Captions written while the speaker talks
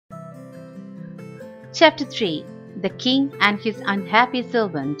Chapter 3. The King and His Unhappy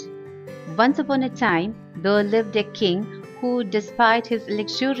Servant. Once upon a time, there lived a king who, despite his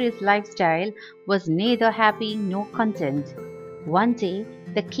luxurious lifestyle, was neither happy nor content. One day,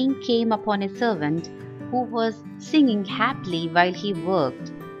 the king came upon a servant who was singing happily while he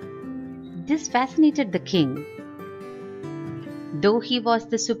worked. This fascinated the king. Though he was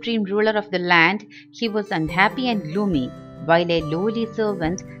the supreme ruler of the land, he was unhappy and gloomy, while a lowly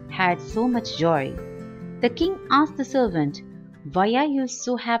servant had so much joy. The king asked the servant, "Why are you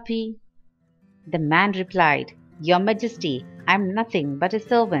so happy?" The man replied, "Your Majesty, I am nothing but a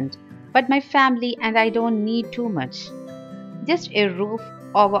servant, but my family and I don't need too much. Just a roof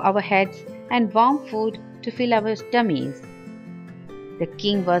over our heads and warm food to fill our tummies." The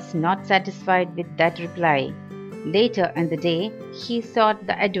king was not satisfied with that reply. Later in the day, he sought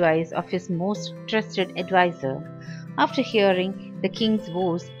the advice of his most trusted adviser. After hearing the king's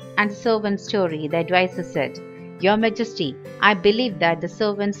woes and the servant's story, the adviser said, "Your Majesty, I believe that the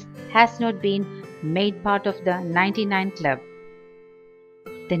servant has not been made part of the 99 Club."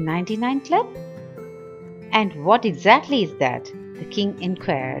 "The 99 Club? And what exactly is that?" the king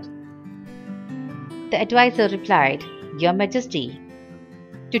inquired. The adviser replied, "Your Majesty,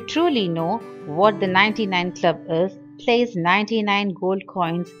 to truly know what the 99 Club is, place 99 gold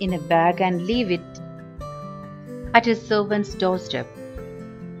coins in a bag and leave it at his servant's doorstep."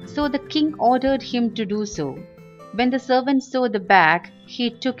 So the king ordered him to do so. When the servant saw the bag, he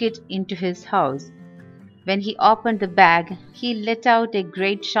took it into his house. When he opened the bag, he let out a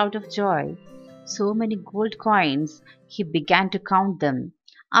great shout of joy. So many gold coins, he began to count them.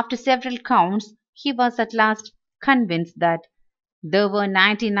 After several counts, he was at last convinced that there were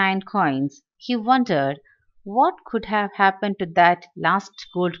 99 coins. He wondered what could have happened to that last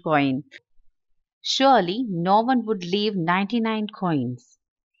gold coin. Surely no one would leave 99 coins.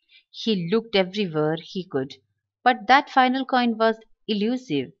 He looked everywhere he could, but that final coin was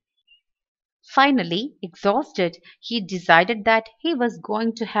elusive. Finally, exhausted, he decided that he was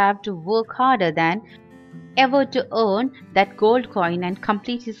going to have to work harder than ever to earn that gold coin and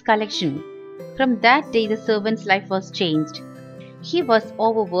complete his collection. From that day, the servant's life was changed. He was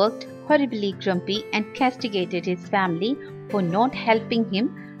overworked, horribly grumpy, and castigated his family for not helping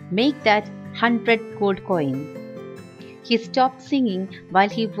him make that 100 gold coin. He stopped singing while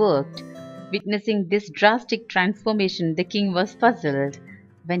he worked. Witnessing this drastic transformation, the king was puzzled.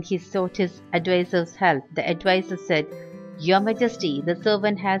 When he sought his advisor's help, the adviser said, "Your Majesty, the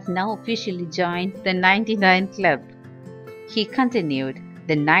servant has now officially joined the 99 Club." He continued,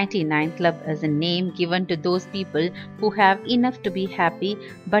 "The 99 Club is a name given to those people who have enough to be happy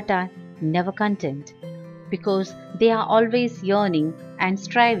but are never content, because they are always yearning and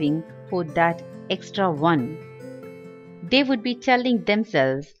striving for that extra one." They would be telling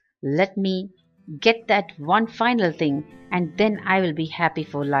themselves, "Let me get that one final thing and then I will be happy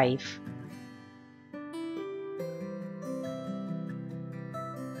for life."